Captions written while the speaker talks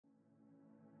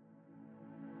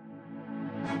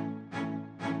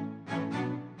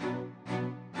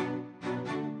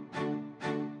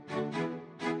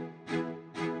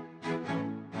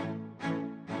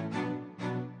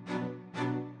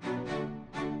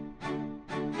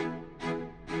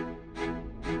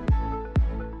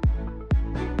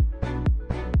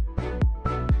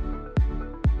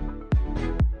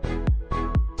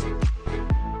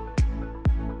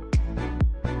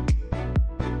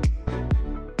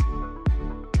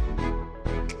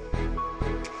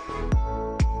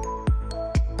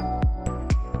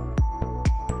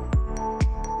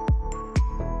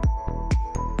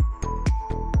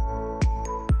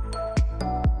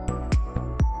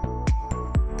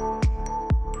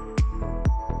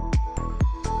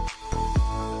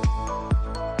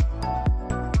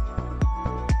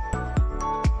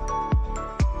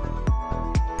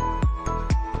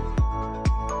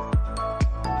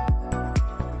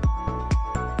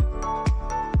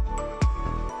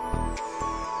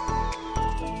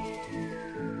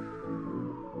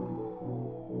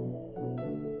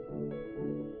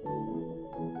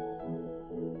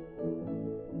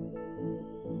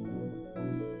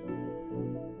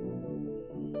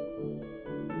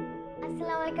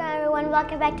Assalamualaikum everyone,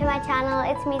 welcome back to my channel.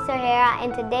 It's me Sohera,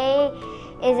 and today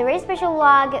is a very special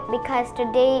vlog because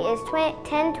today is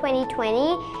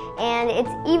 10/20/20 and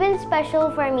it's even special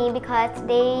for me because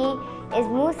today is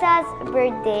Moosa's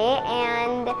birthday.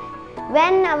 And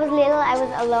when I was little I was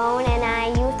alone and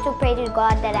I used to pray to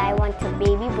God that I want a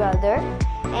baby brother,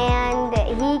 and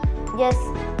he just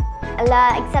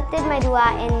Allah accepted my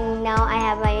dua and now I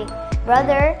have my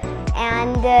brother.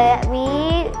 And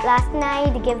we last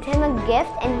night gave him a gift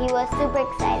and he was super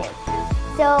excited.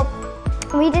 So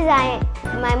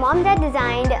my mom and dad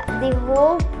designed the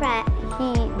whole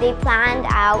they planned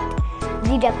out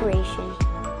the decoration.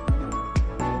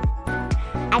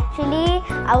 Actually,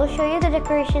 I will show you the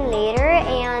decoration later,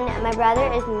 and my brother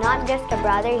is not just a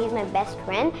brother, he's my best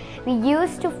friend. We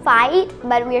used to fight,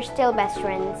 but we are still best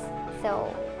friends. So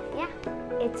yeah.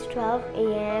 It's 12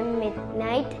 a.m.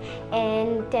 midnight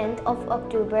and 10th of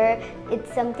October. It's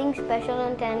something special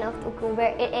on 10th of October.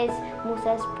 It is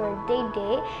Moosa's birthday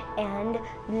day, and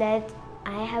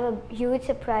I have a huge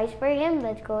surprise for him.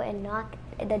 Let's go and knock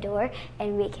at the door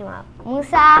and wake him up.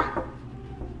 Moosa!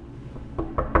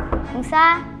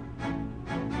 Moosa!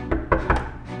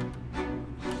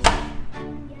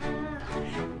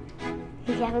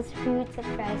 We have a huge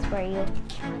surprise for you.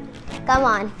 Come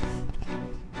on.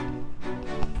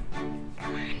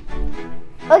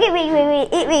 Okay, wait.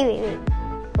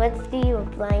 Let's do you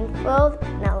blindfold.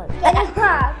 Now let's.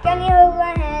 Can you hold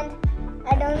my hand?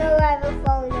 I don't know where I will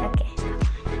fall in. Okay.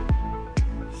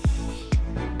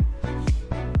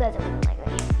 That's what I like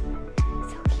right here.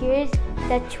 So here's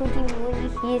the Choti movie.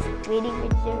 He's waiting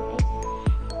for you.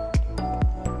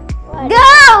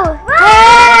 Go!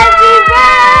 Happy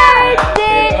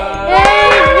birthday!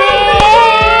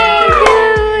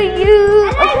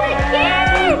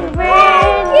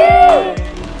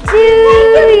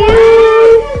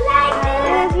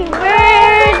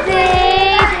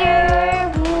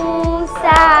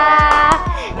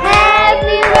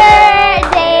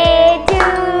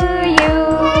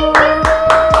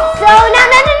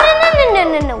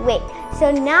 So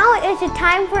now it's the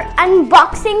time for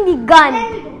unboxing the gun.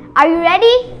 Are you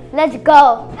ready? Let's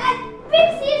go.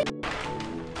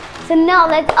 So now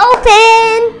let's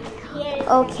open.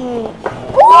 Okay.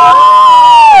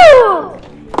 Woo!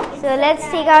 So let's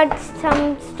take out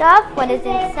some stuff. What is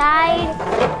inside?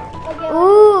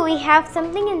 Ooh, we have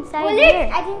something inside here.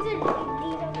 I think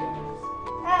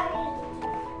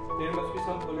there must be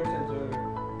some bullets as well.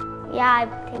 Yeah, I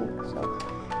think so.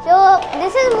 So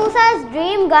this is Moosa's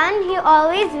dream gun. He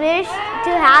always wished to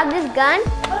have this gun,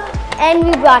 and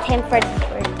we brought him for this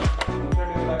birthday. Moosa,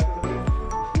 do you like to do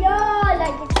this? Yeah, I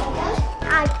like it so much.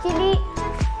 Actually,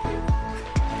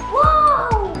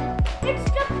 Wow! It's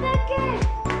the packet.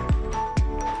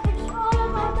 It's all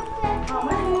about the packet. How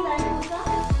much do you like it?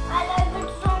 I like it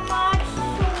so much.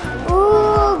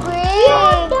 ooh,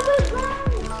 great! Double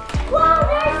guns. Wow,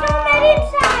 there's so many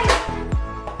inside.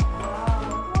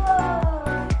 Whoa.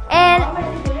 And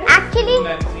actually,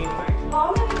 Magazine, right?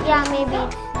 How many? yeah, maybe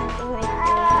it's something like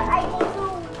that. I need to.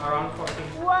 Around 40.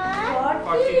 1.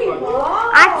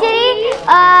 Actually,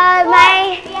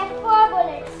 We have 4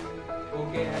 bullets.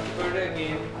 Okay, happy birthday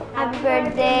again. happy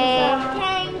birthday.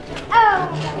 Thank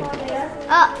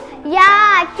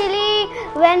Yeah, actually,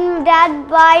 when Dad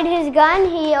bought his gun,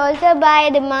 he also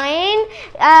bought mine.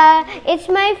 It's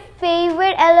my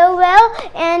favorite LOL,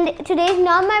 and today is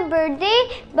not my birthday,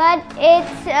 but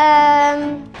it's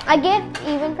a gift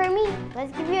even for me.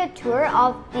 Let's give you a tour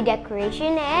of the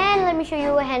decoration, and let me show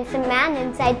you a handsome man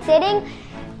inside sitting.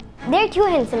 There are 2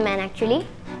 handsome men actually.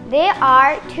 They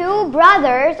are 2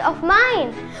 brothers of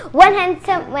mine. One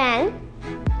handsome man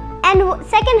and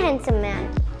second handsome man.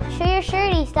 Show your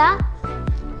shirt, Ista.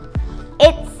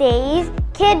 It says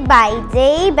Kid by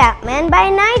Day, Batman by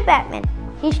Night, Batman.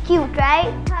 He's cute,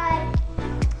 right? Hi.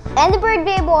 And the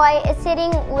birthday boy is sitting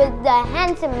with the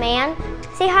handsome man.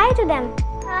 Say hi to them.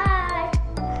 Hi.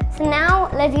 So now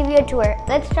let's give you a tour.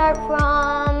 Let's start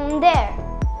from there.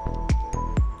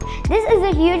 This is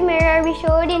a huge mirror we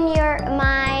showed in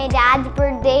my dad's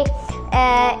birthday.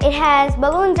 It has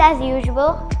balloons as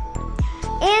usual.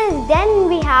 And then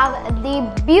we have the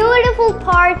beautiful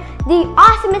part, the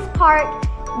awesomest part,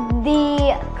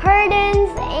 the curtains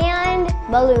and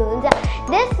balloons.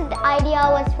 This idea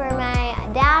was for my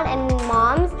dad and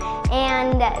mom's,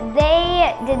 and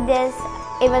they did this.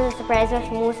 It was a surprise for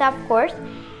Moosa, of course.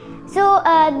 So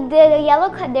there's a yellow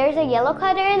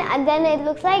curtain, and then it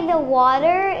looks like the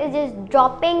water is just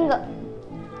dropping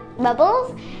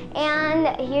bubbles.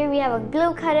 And here we have a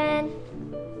blue curtain.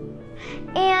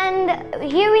 And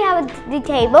here we have the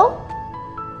table.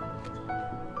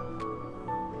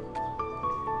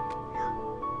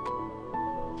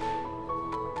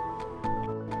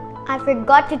 I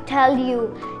forgot to tell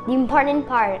you the important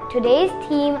part. Today's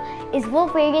theme is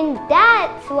Wolverine.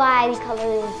 That's why the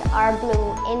colors are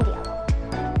blue and yellow.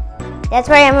 That's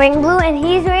why I'm wearing blue and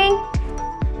he's wearing...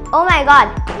 Oh my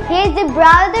god. He's the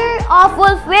brother of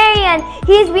Wolverine.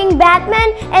 He's being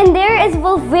Batman and there is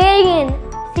Wolverine.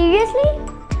 Seriously?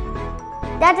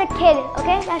 That's a kid,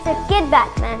 okay? That's a kid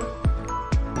Batman.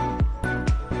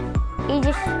 He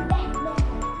just...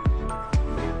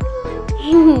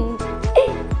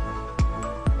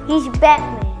 He's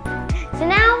Batman. So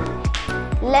now,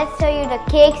 let's show you the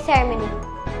cake ceremony.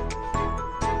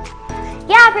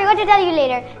 Yeah, I forgot to tell you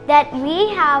later that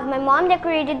my mom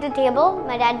decorated the table.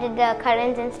 My dad did the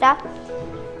curtains and stuff.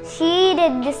 She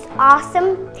did this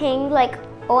awesome thing like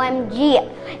OMG.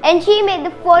 And she made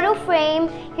the photo frame.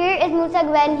 Here is Moosa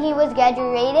when he was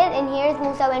graduated and here's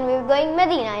Moosa when we were going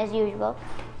Medina as usual.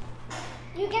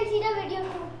 You can see the video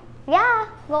too. Yeah,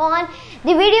 go on.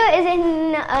 The video is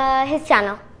in his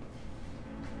channel.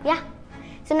 Yeah.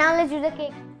 So now let's do the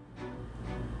cake.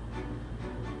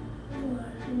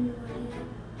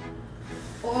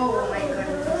 Oh my god.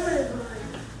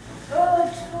 Oh,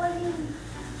 it's falling.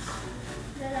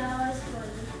 The lava is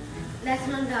falling. That's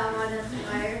not lava, that's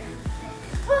fire.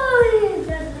 Oh,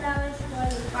 the lava is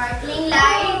falling. Sparkling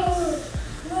lights.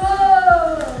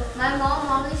 Whoa. My mom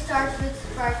always starts with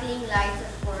sparkling lights,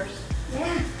 of course.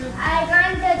 Yeah. I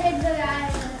can't touch it, the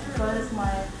light. What is my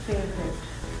favorite?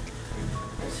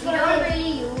 You don't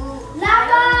really use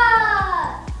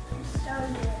lava. It's down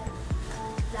there.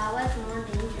 Lava is more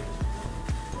dangerous.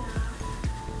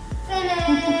 Take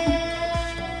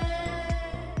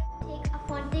a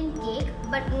fondant cake,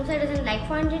 but Moosa doesn't like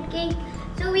fondant cake,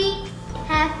 so we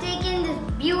have taken this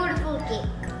beautiful cake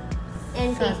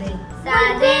and pasted.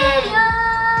 Wolverine!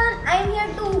 I'm here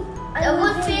too. The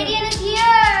Wolverine is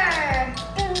here.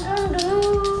 Dun, dun,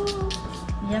 dun.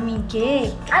 Yummy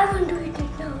cake. I want to eat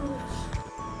it now.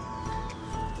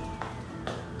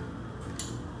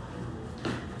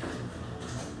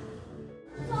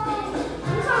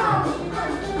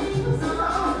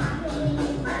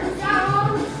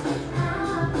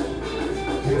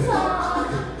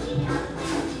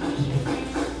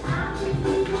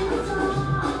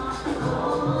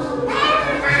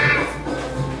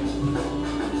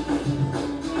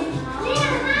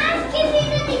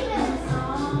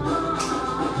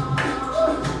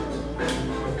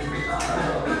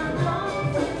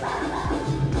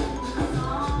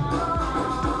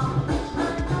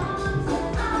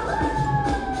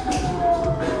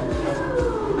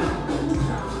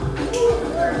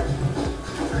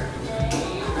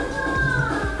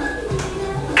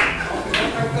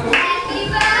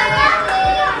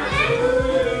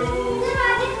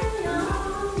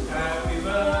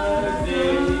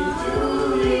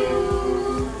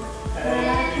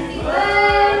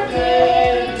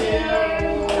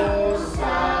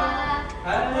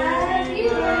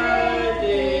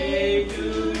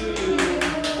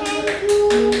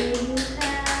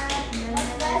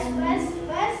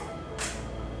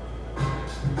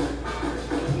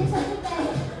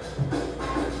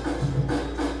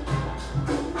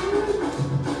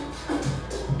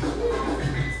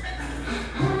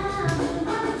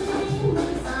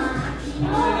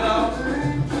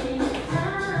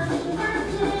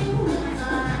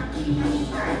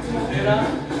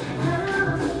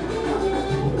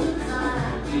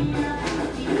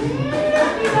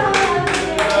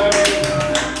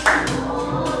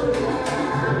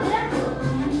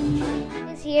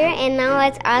 And now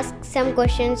let's ask some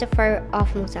questions of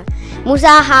Moosa.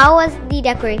 Moosa, how was the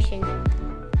decoration?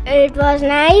 It was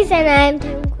nice, and I'm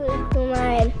thankful to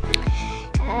my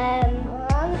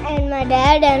mom and my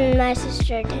dad and my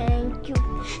sister. Thank you.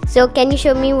 So can you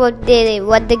show me what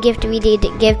the gift we did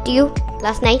give to you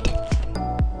last night? Big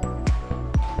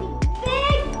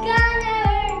gun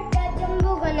ever, the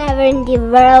jumbo gun ever in the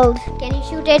world. Can you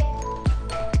shoot it?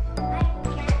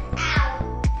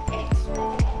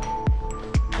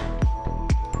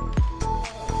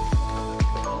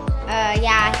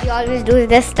 Yeah, he always does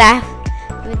this stuff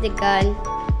with the gun.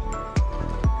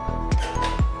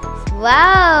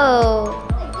 Wow!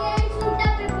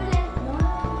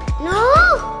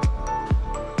 No!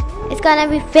 It's gonna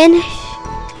be finished.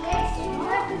 Let's shoot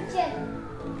the picture.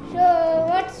 So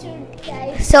what should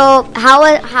I? So how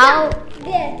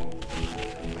There.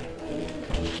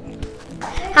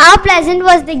 how pleasant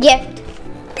was the gift?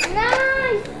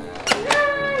 Nice.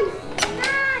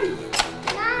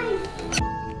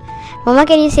 Mama,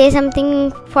 can you say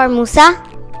something for Moosa?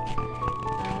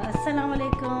 Assalamu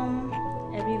alaikum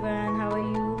everyone, how are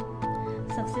you?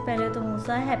 सबसे पहले तो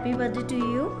Moosa, happy birthday to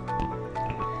you.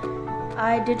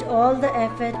 I did all the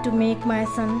effort to make my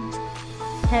son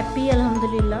happy,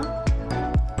 alhamdulillah.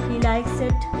 He likes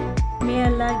it. May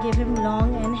Allah give him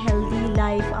long and healthy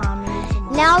life. Ameen.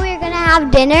 Now we're gonna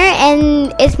have dinner,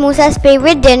 and it's Moosa's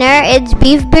favorite dinner. It's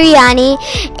beef biryani,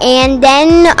 and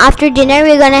then after dinner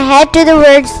we're gonna head to the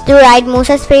woods to ride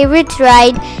Moosa's favorite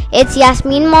ride. It's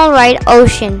Yasmin Mall Ride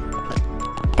Ocean.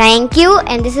 Thank you,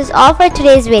 and this is all for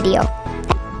today's video.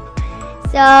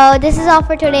 So this is all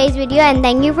for today's video, and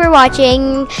thank you for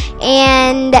watching,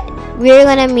 and we're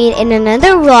gonna meet in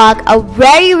another vlog, a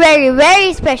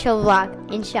very special vlog,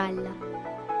 inshallah.